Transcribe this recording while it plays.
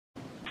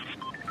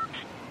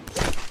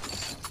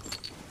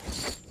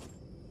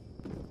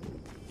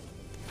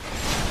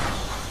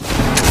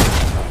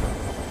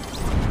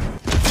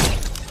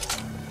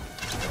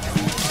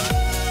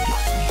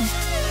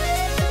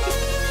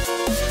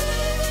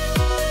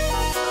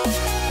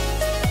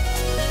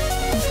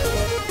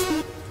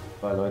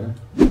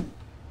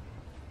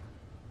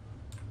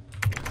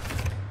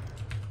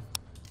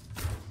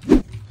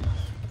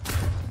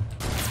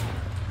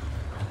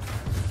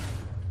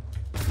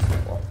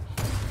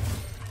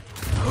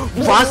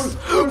Was?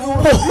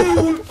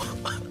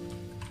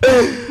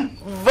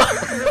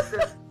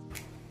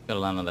 Gotta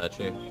land on that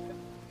tree.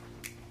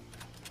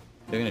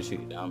 They're gonna shoot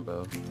you down,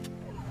 bro.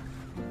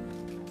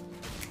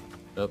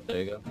 Oh,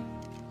 there you go.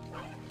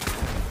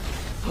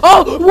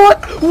 Oh,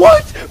 what?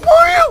 What?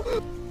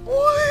 Mario!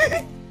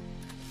 What?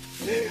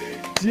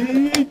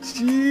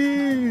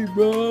 GG,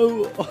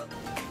 bro.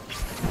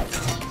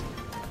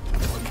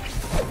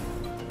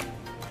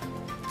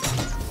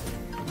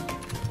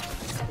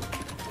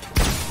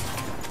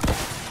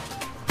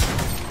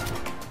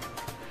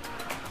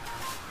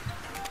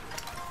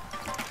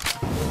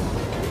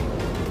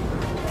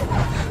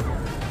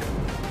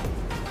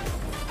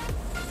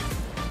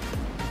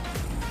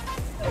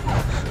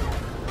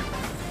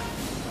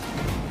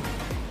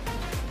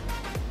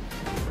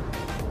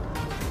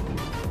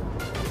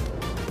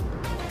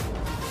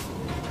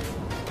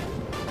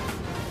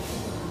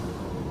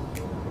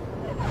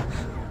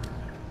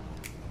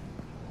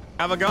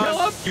 Have a gun.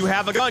 Phillip? You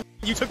have a gun.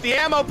 You took the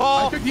ammo,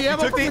 Paul. I took the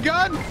ammo from the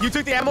gun. You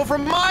took the ammo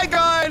from my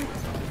gun.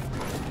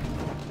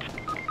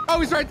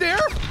 Oh, he's right there.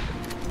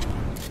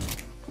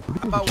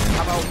 How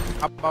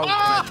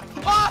about?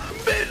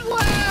 Mid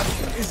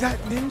left. Is that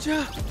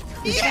Ninja?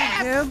 Is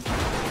that him?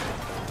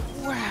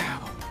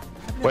 Wow.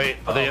 Wait,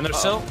 are they in there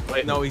still?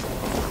 Wait, No, he's.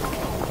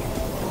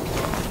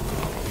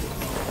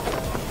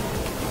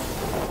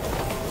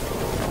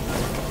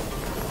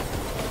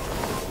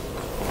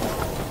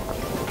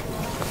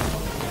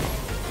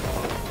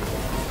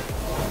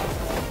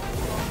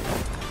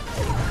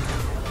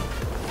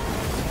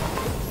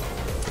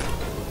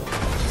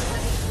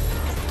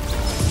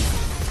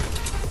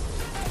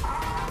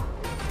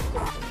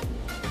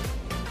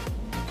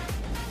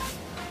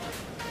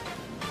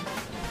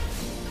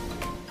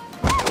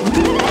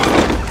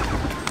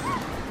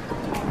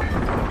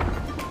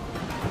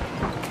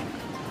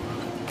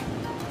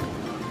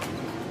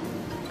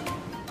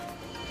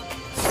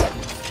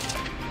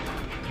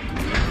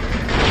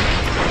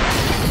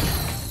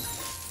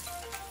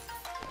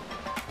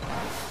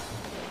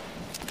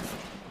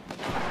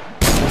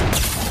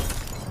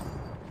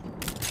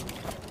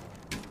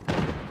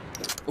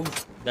 Ooh,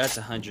 that's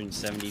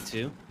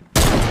 172.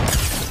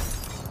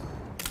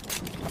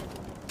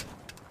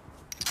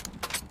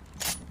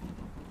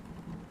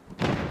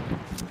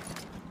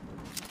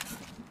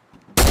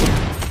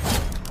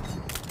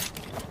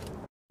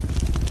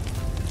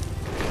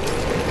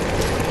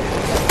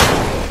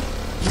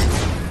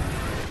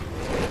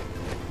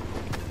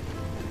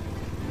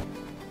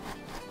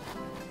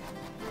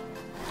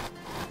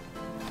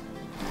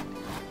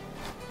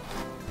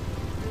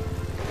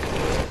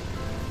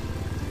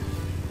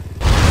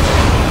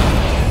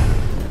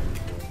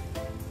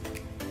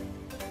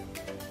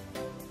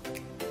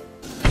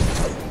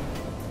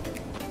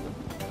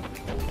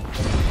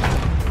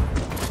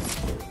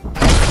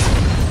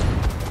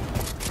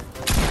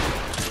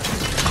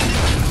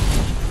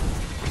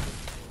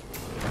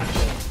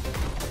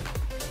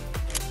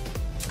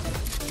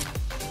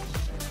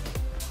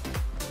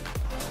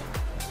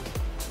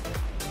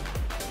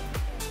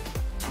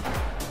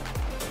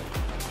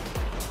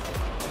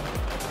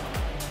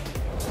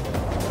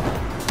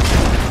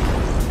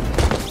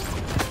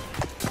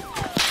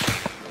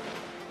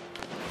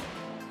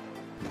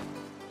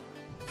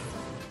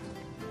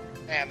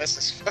 Man, this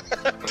is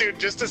dude.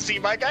 Just to see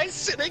my guy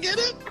sitting in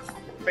it,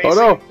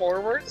 no.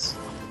 forwards.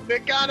 They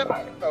got him.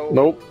 Oh.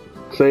 Nope.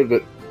 Saved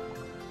it.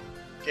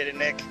 Get it,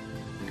 Nick.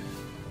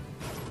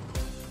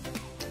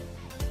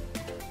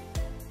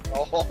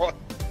 Oh,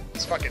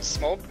 it's fucking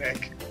smoke,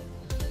 Nick.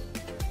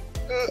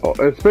 Oh,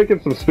 it's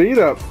picking some speed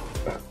up.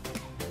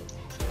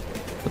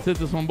 Let's hit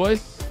this one,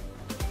 boys.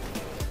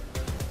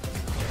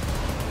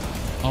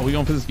 Oh, we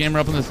going for this gamer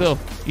up on this hill.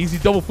 Easy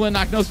double flint,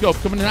 knock, no scope.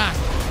 Coming to knock.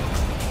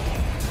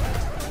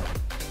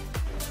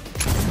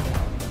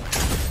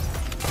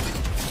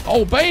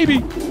 Oh, baby.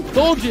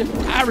 Told you.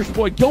 Irish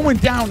boy going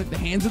down at the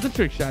hands of the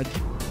trick shot.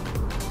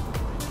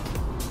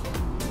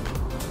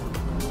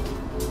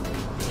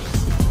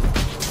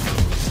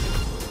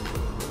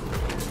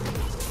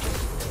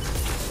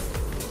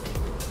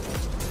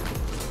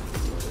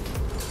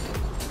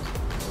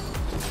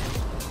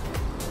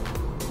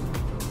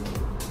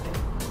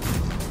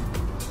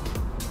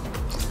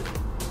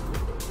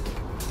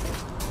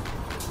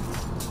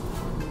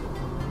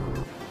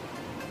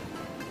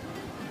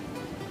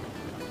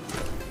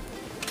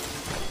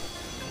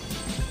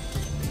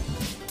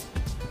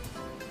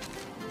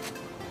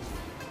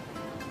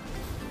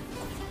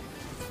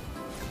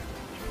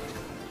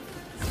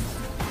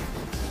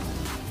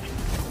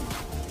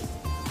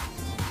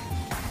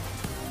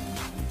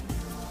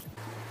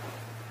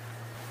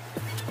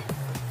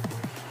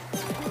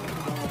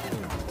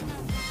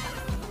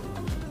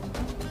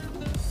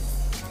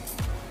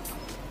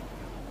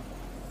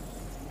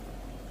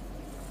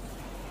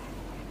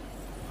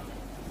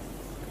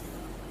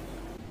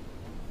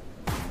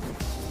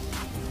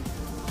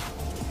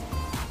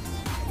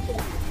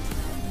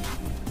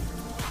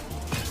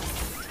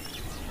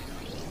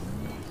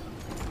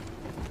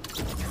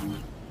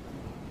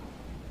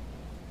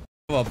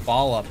 A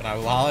ball up,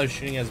 and while I was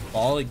shooting his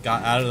ball, it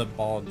got out of the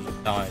ball and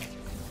just died.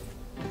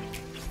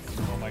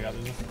 Oh my god,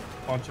 there's just a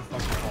bunch of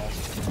fucking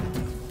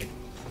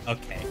balls.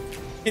 Okay.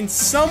 Can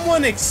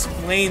someone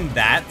explain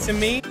that to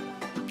me?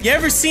 You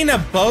ever seen a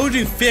bow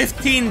do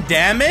 15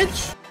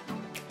 damage?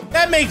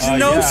 That makes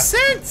no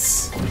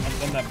sense!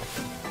 I've done that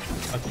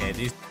before. Okay,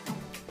 these...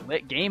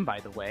 Lit game, by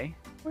the way.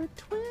 We're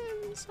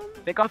twins.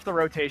 Think off the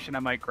rotation, I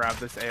might grab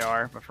this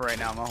AR, but for right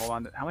now, I'm gonna hold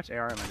on to... How much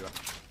AR am I doing?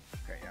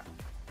 Okay, yeah.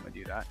 I'm gonna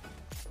do that.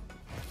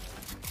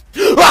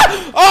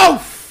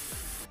 Oh!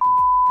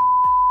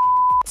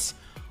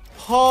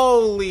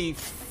 Holy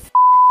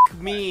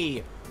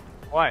me.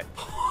 What?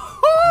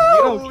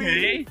 Holy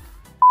okay?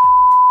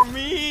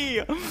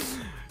 me.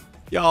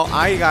 Yo,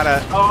 I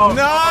gotta... Oh.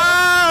 No!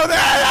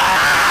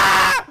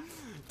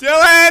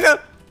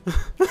 Dylan!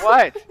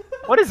 What?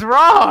 What is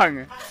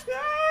wrong?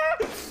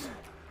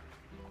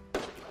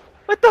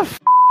 What the f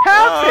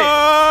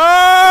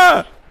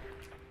happened?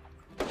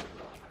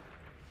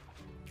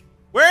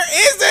 Where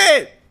is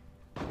it?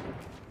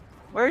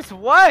 Where's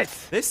what?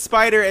 This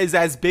spider is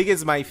as big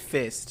as my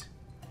fist.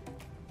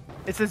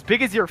 It's as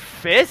big as your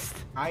fist?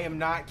 I am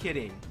not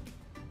kidding.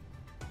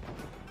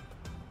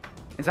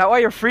 Is that why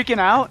you're freaking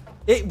out?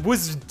 It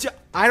was...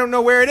 I don't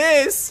know where it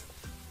is.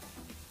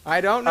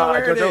 I don't know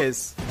where it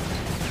is.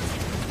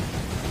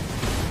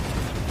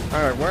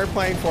 Alright, we're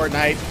playing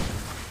Fortnite.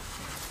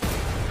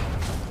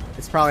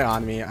 It's probably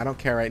on me. I don't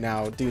care right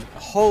now. Dude,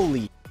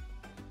 holy...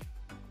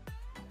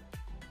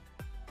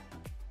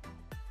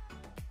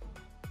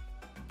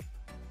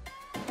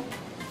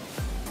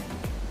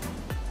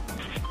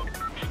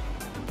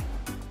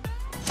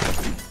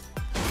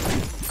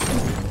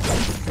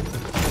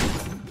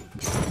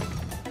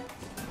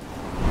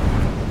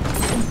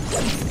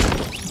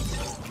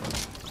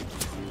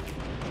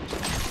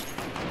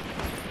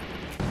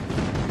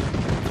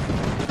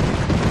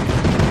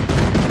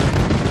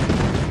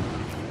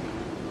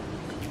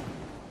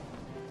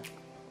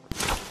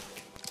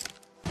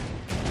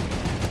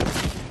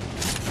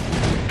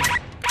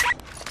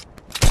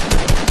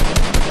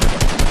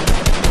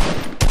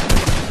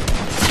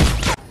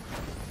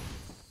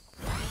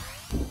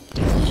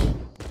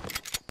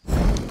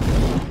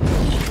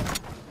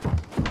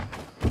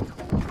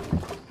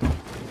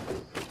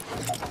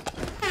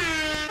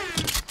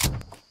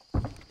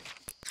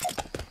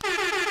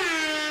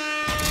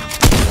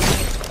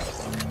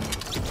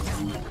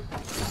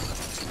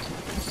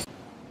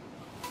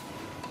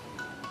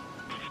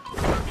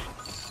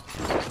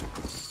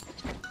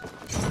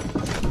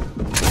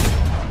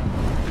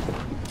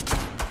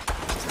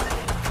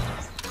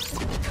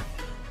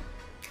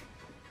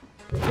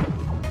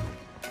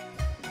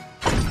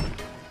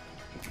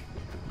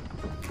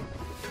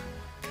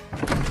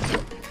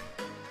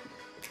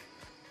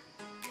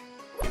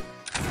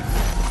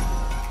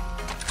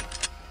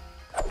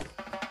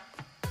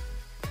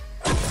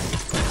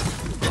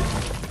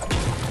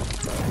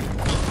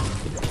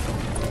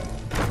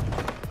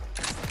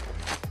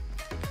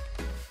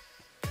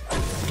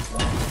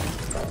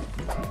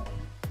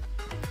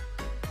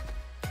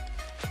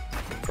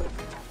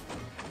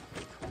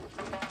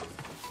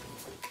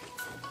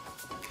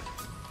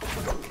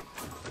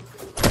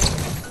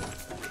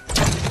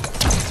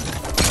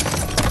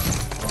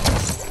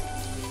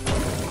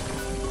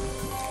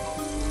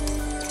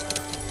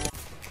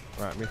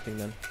 Alright, rifting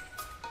then.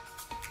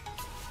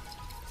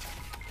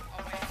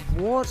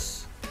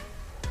 What?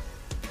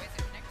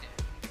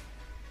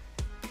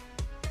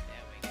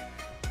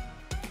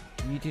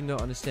 You do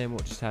not understand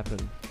what just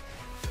happened.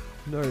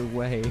 No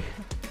way.